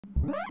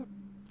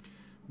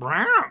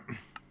Brown.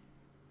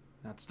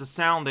 That's the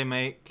sound they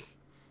make.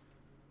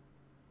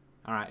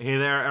 Alright, hey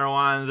there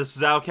everyone, this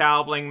is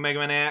Alcal playing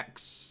MegaMan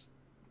X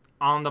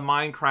on the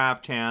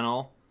Minecraft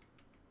channel.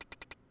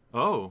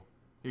 Oh,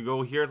 you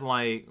go here to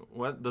like,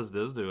 what does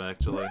this do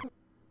actually?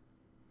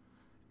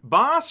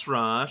 Boss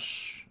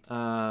rush?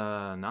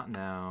 Not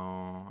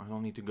now. I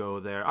don't need to go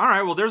there.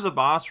 Alright, well there's a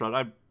boss rush.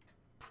 I'm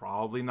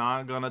probably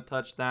not gonna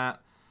touch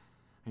that.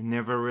 I've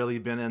never really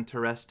been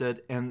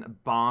interested in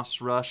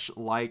boss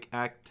rush-like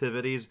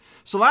activities.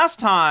 So last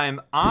time,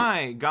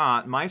 I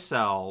got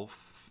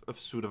myself a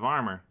suit of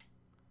armor.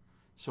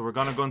 So we're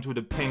gonna go into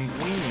the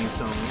Penguini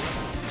zone.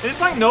 And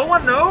it's like no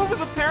one knows,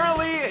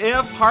 apparently,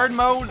 if hard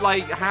mode,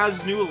 like,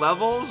 has new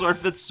levels, or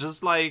if it's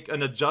just, like,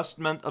 an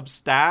adjustment of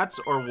stats,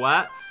 or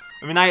what.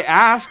 I mean, I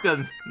asked,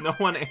 and no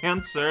one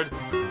answered.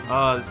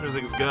 Oh, this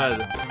music is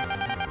good.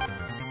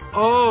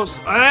 Oh,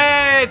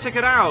 hey, check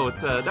it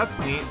out. That's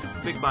neat.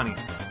 Big bunny.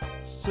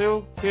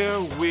 So, here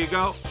we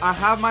go. I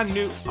have my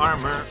new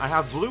armor. I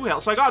have blue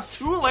health. So I got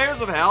 2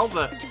 layers of health.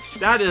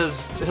 That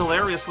is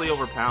hilariously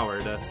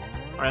overpowered.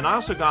 Alright, and I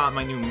also got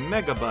my new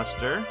Mega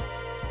Buster.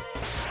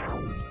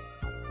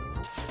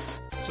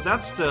 So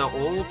that's the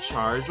old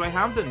charge. Do I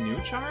have the new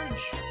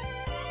charge?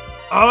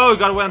 Oh, you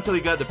gotta wait until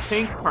you get the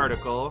pink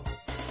particle.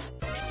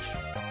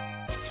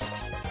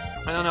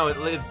 I don't know,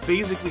 it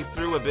basically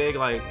threw a big,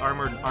 like,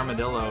 armored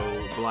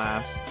armadillo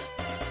blast.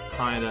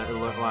 Kinda, it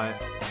looked like.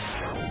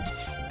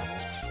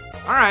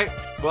 Alright,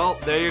 well,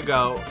 there you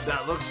go.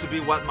 That looks to be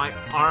what my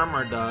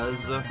armor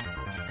does.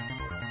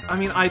 I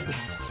mean, I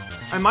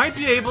might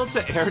be able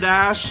to air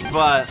dash,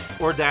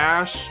 or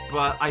dash,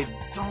 but I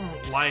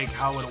don't like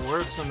how it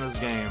works in this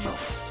game.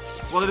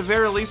 Well, at the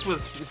very least,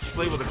 if you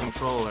play with a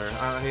controller.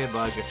 Hey,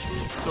 bug.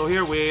 So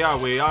here we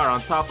are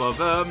on top of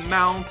a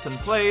mountain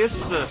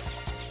place.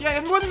 Yeah,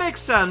 it would make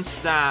sense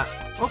that...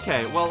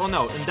 Okay, well,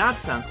 no, in that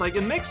sense, like,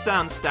 it makes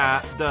sense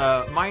that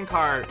the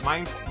Minecraft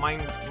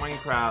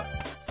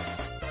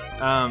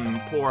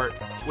port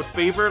would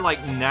favor,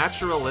 like,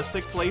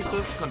 naturalistic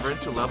places to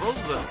convert to levels,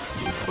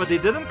 but they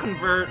didn't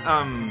convert,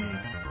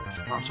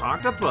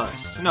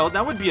 octopus. You know,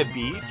 that would be a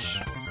beach.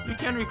 You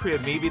can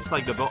recreate, maybe it's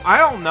like the boat. I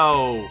don't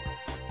know.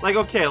 Like,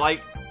 okay,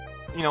 like,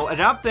 you know,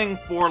 adapting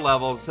 4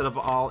 levels instead of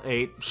all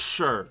 8,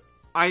 sure.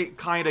 I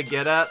kinda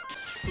get it.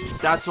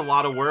 That's a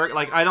lot of work.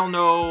 Like, I don't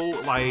know,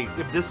 like,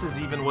 if this was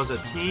a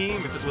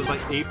team, if it was,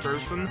 like, a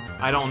person,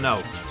 I don't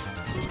know.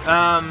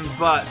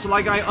 But, so,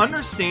 like, I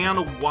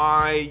understand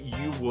why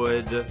you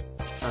would,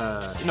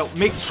 you know,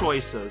 make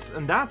choices,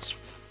 and that's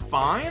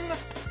fine,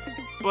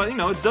 but, you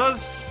know, it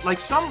does, like,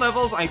 some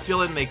levels, I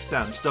feel it makes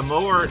sense. The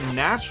more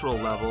natural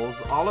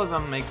levels, all of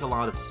them make a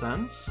lot of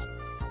sense,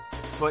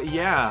 but,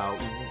 yeah,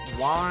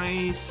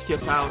 why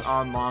skip out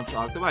on Launch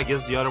Octopus? I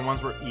guess the other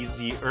ones were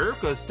easier,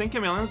 because Stinky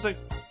Million's, like,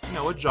 you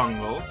know, a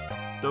jungle.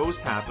 Those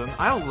happen.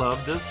 I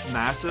love this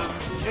massive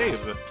cave.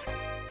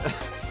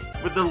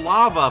 With the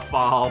lava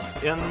fall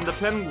in the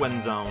penguin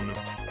zone.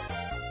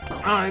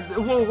 Alright,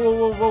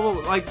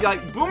 whoa. Like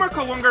Boomer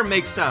Kawunga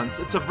makes sense.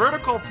 It's a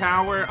vertical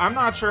tower. I'm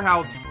not sure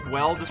how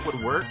well this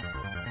would work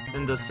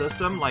in the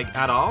system, like,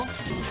 at all.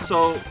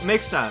 So,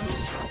 makes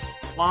sense.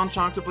 Launch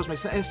Octopus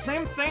makes sense. And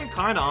same thing,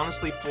 kinda,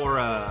 honestly,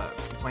 for,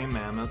 Flame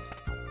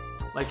Mammoth.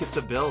 Like, it's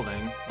a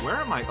building. Where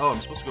am I? Oh,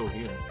 I'm supposed to go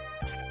here.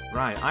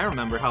 Right, I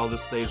remember how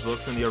this stage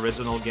looks in the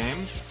original game.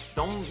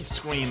 Don't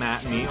scream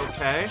at me,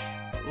 okay?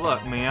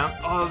 Look, man.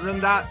 Oh, then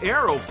that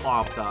arrow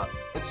popped up.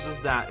 It's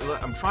just that.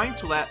 Look, I'm trying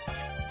to let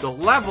the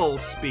level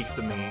speak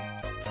to me.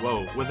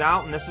 Whoa,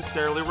 without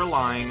necessarily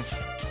relying.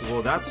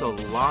 Whoa, that's a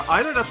lot.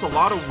 Either that's a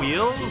lot of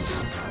wheels,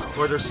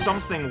 or there's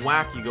something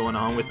wacky going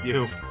on with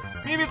you.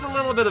 Maybe it's a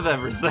little bit of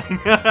everything.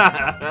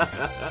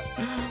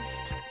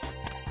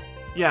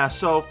 Yeah,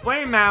 so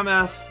Flame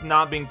Mammoth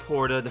not being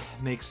ported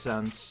makes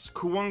sense.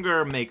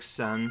 Kawunga makes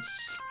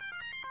sense.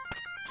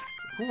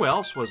 Who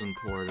else wasn't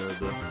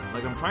ported?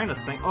 Like, I'm trying to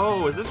think.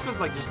 Oh, is this because,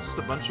 like, just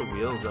a bunch of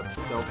wheels that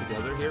fell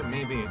together here?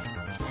 Maybe.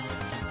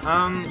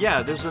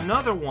 Yeah, there's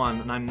another one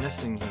that I'm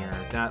missing here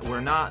that we're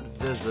not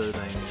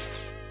visiting.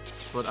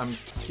 But I'm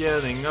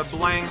getting a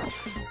blank.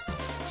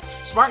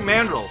 Spark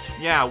Mandrill.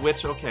 Yeah,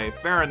 which, okay,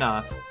 fair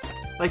enough.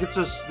 Like,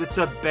 it's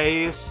a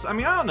base. I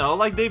mean, I don't know.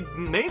 Like, they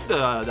made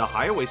the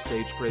highway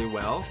stage pretty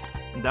well.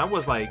 And that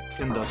was, like,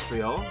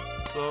 industrial.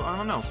 So, I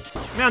don't know.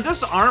 Man,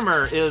 this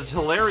armor is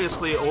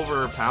hilariously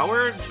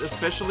overpowered,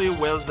 especially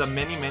with the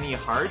many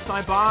hearts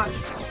I bought.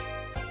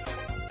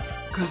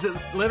 Because it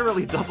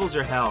literally doubles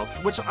your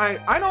health, which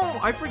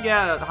I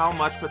forget how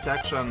much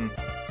protection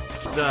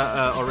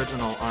the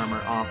original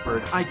armor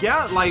offered. I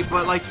get, like,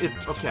 but, like,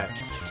 okay.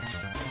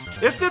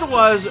 If it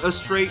was a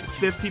straight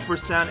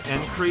 50%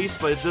 increase,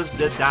 but it just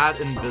did that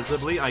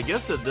invisibly, I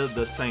guess it did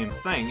the same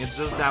thing. It's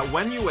just that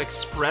when you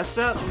express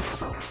it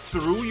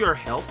through your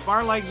health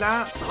bar like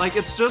that, like,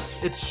 it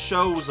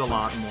shows a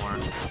lot more.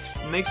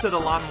 It makes it a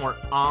lot more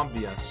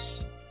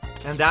obvious.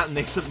 And that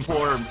makes it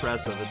more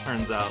impressive, it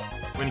turns out.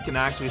 When you can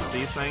actually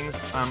see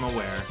things, I'm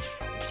aware.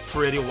 It's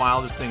pretty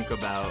wild to think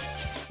about.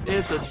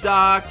 It's a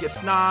duck,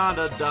 it's not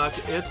a duck,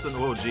 it's an...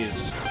 Oh,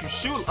 jeez. If you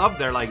shoot up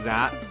there like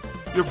that,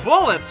 your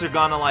bullets are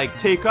gonna, like,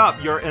 take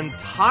up your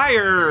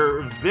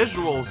entire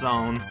visual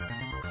zone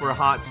for a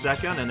hot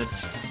second, and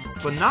it's...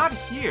 But not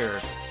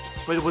here.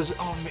 But it was...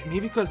 Oh,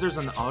 maybe because there's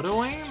an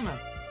auto-aim?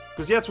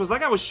 Because, yeah, it was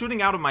like I was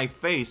shooting out of my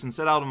face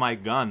instead out of my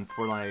gun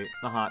for, like,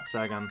 a hot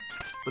second.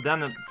 But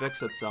then it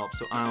fixed itself,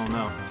 so I don't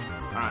know.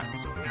 Alright,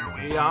 so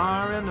here we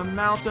are in a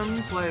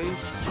mountain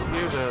place.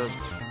 Here's a...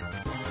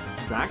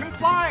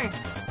 Dragonfly?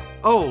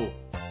 Oh,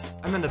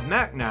 I'm in the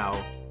mech now.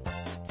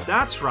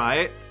 That's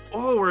right.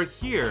 Oh, we're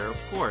here,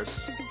 of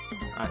course.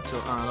 Alright, so,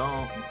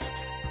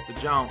 the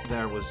jump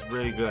there was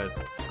really good.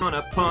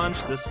 Gonna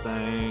punch this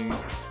thing.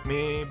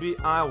 Maybe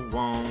I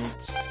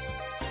won't.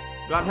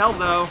 Got held,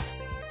 though.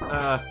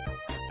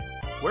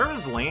 Where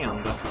is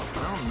land?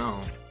 I don't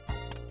know.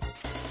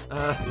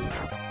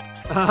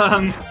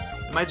 Am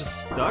I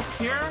just stuck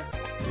here?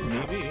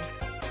 Maybe.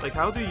 Like,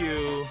 how do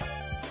you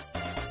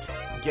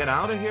get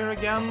out of here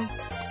again?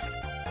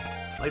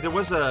 Like, there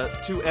was a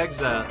 2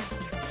 exit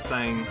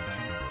thing,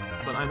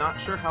 but I'm not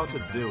sure how to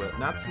do it.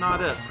 That's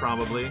not it,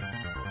 probably.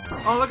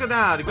 Oh, look at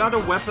that! You got a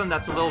weapon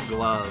that's a little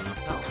glove.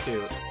 That's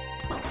cute.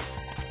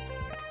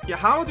 Yeah,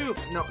 how do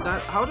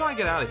I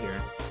get out of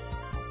here?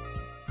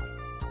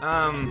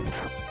 I'm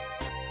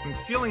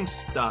feeling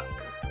stuck.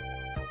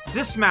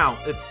 Dismount!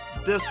 It's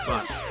this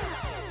button.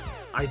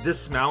 I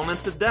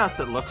dismounted to death,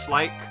 it looks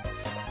like.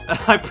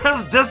 I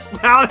pressed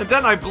dismount and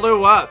then I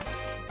blew up.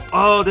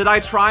 Oh, did I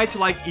try to,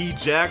 like,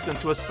 eject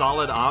into a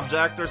solid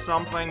object or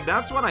something?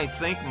 That's what I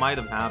think might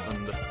have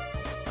happened.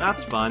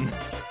 That's fun.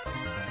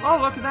 Oh,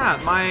 look at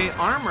that. My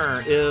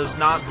armor is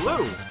not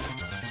blue.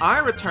 I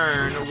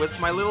return with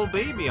my little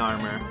baby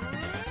armor.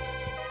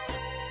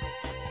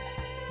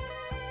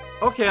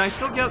 Okay, I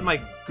still get my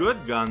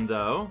good gun,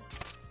 though.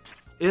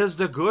 Is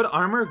the good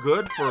armor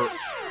good for...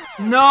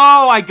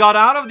 No! I got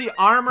out of the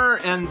armor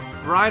and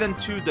right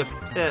into the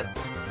pit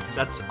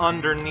that's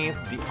underneath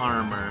the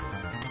armor.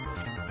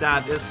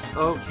 That is...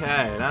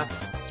 Okay,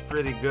 that's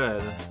pretty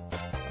good.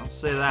 I'll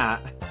say that.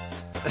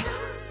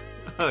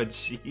 Oh,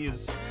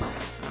 jeez.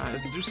 Alright,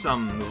 let's do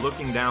some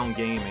looking down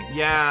gaming.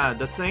 Yeah,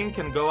 the thing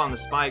can go on the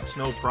spikes,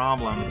 no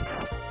problem.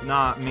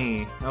 Not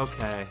me.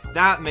 Okay,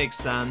 that makes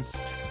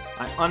sense.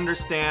 I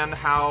understand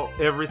how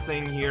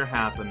everything here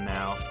happened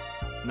now.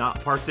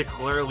 Not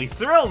particularly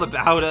thrilled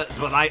about it,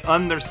 but I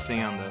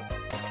understand it.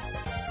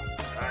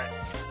 Alright,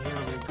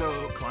 here we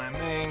go,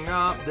 climbing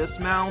up this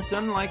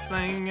mountain-like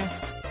thing.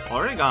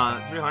 Already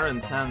got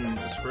 310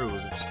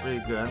 screws, which is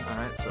pretty good.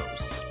 Alright, so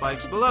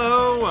spikes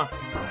below.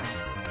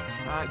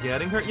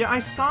 Getting hurt. Yeah, I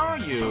saw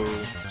you,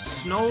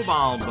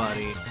 Snowball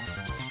Buddy,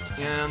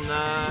 in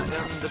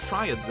the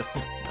Triad Zone.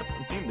 That's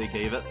the name they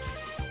gave it.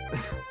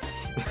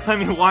 I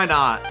mean, why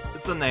not?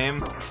 It's a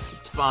name.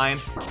 It's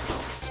fine.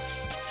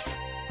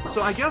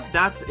 So I guess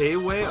that's a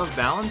way of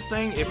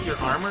balancing if your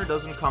armor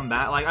doesn't come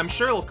back. Like, I'm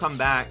sure it'll come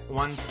back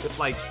once, if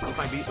I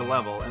beat the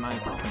level and I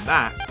come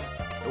back,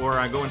 or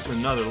I go into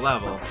another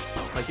level.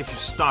 Like, if you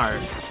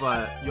start,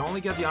 but you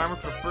only get the armor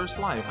for first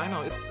life. I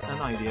know, it's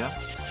an idea.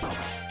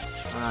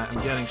 Alright,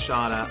 I'm getting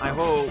shot at. I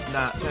hope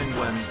that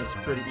penguin is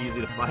pretty easy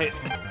to fight.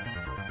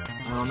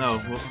 I don't know,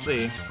 we'll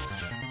see.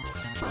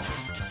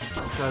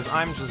 Because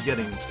I'm just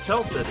getting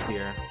tilted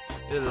here.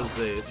 It is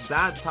a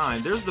bad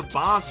time. There's the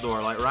boss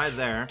door, like, right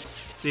there.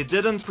 They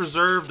didn't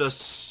preserve the,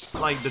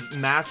 like, the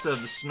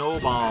massive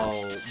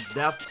snowball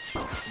death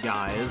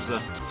guys.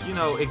 You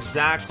know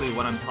exactly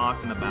what I'm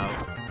talking about.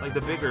 Like,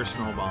 the bigger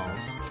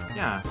snowballs.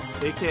 Yeah,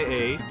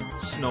 aka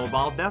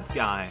Snowball Death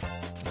Guy.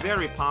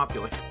 Very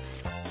popular.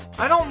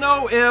 I don't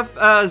know if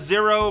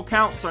 0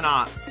 counts or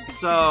not,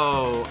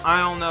 so I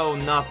don't know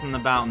nothing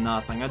about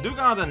nothing. I do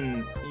got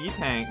an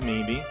E-tank,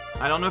 maybe.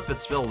 I don't know if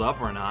it's filled up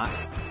or not.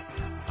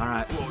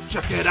 Alright, whoa,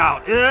 check it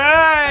out.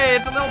 Hey,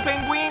 it's a little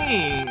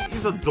penguini.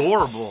 He's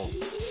adorable.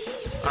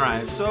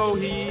 Alright, so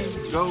he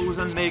goes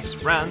and makes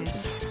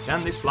friends,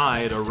 and they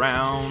slide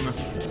around.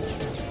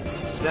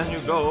 Then you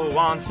go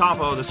on top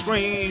of the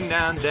screen,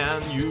 and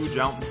then you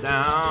jump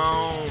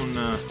down.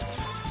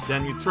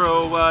 Then you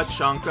throw a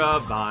chunk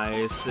of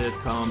ice, it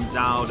comes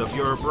out of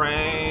your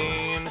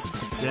brain.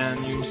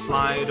 Then you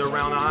slide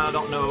around, I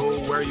don't know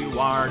where you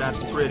are,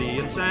 that's pretty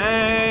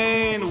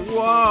insane.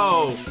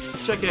 Whoa,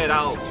 check it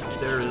out,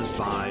 there is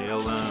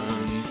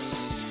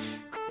violence.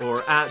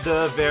 Or at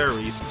the very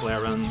least,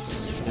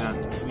 Clarence. Yeah,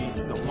 we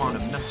don't want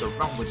to mess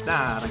around with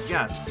that, I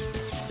guess.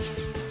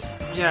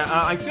 Yeah,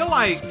 I feel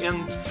like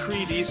in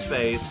 3D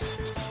space,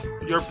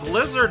 your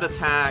blizzard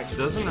attack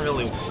doesn't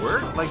really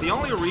work. Like, the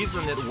only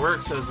reason it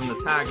works as an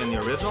attack in the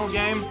original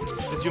game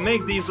is you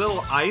make these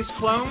little ice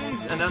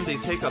clones, and then they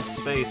take up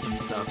space and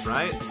stuff,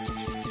 right?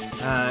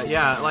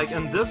 Yeah, like,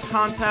 in this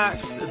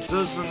context, it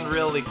doesn't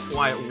really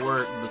quite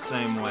work the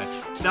same way.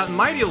 That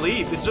Mighty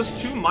Leap is just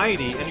too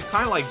mighty, and you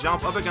kind of, like,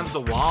 jump up against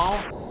the wall,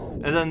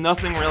 and then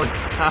nothing really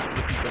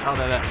happens out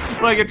of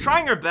it. Like, you're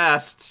trying your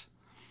best.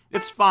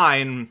 It's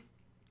fine.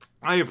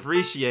 I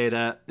appreciate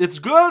it. It's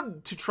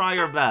good to try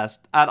your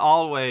best, at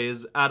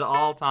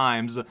all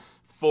times,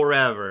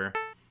 forever.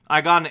 I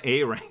got an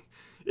A rank.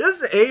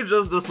 Is A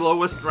just the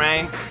lowest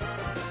rank?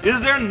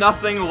 Is there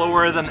nothing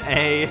lower than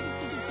A?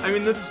 I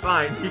mean, that's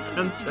fine. You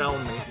can tell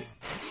me.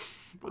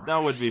 But that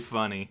would be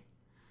funny.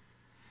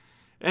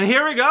 And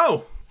here we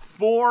go.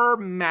 4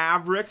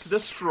 Mavericks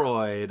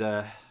destroyed.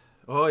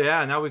 Oh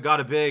yeah, now we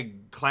got a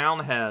big clown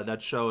head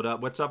that showed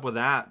up. What's up with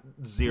that?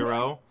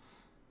 0.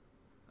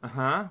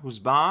 Who's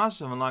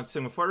boss? I've unlocked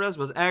Sigma Fortress,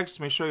 but X.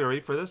 Make sure you're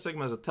ready for this.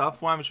 Sigma is a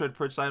tough one. Make sure to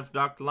purchase item for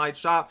Dr. Light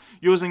Shop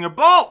using your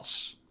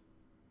bolts.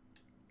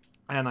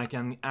 And I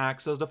can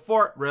access the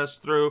fortress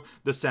through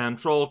the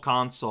central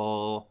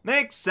console.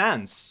 Makes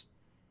sense.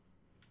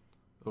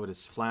 Oh, it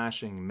is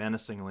flashing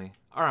menacingly.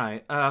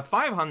 Alright, 5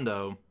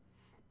 hundo.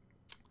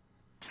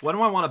 What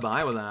do I want to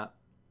buy with that?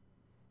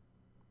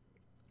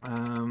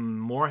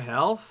 More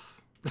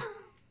health?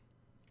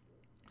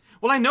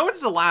 Well, I know it's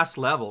the last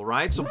level,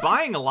 right? So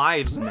buying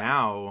lives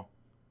now.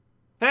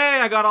 Hey,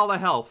 I got all the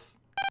health.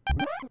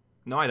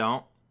 No, I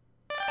don't.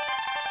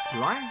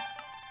 Do I?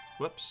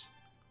 Whoops.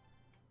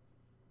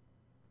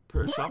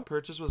 Shop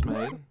purchase was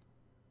made.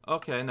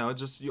 Okay, no, it's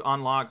just you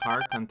unlock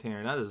heart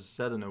container. That is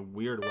said in a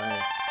weird way.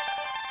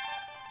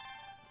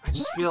 I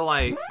just feel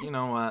like, you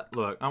know what?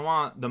 Look, I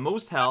want the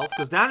most health,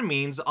 because that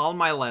means all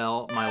my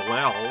lives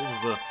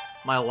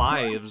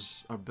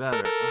are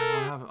better.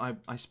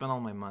 I spent all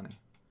my money.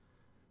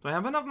 Do I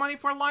have enough money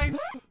for life?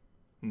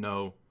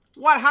 No.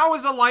 What? How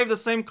is a life the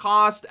same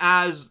cost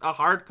as a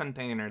heart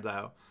container,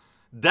 though?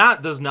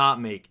 That does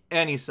not make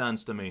any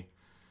sense to me.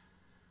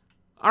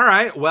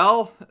 Alright,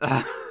 well,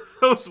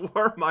 those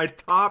were my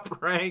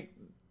top ranked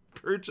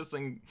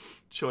purchasing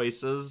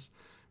choices.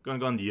 Gonna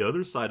go on the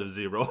other side of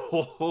 0.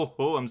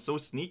 Oh, I'm so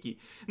sneaky.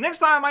 Next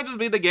time I might just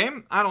beat the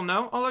game. I don't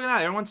know. Oh, look at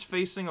that. Everyone's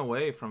facing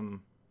away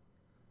from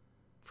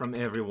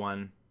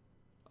everyone.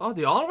 Oh,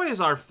 they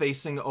always are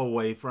facing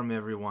away from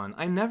everyone.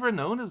 I never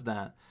noticed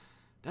that.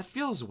 That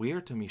feels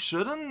weird to me.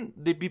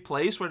 Shouldn't they be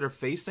placed where they're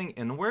facing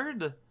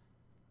inward?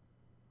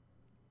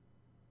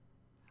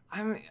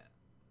 I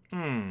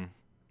mean,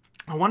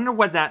 I wonder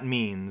what that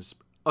means,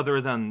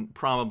 other than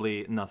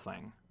probably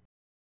nothing.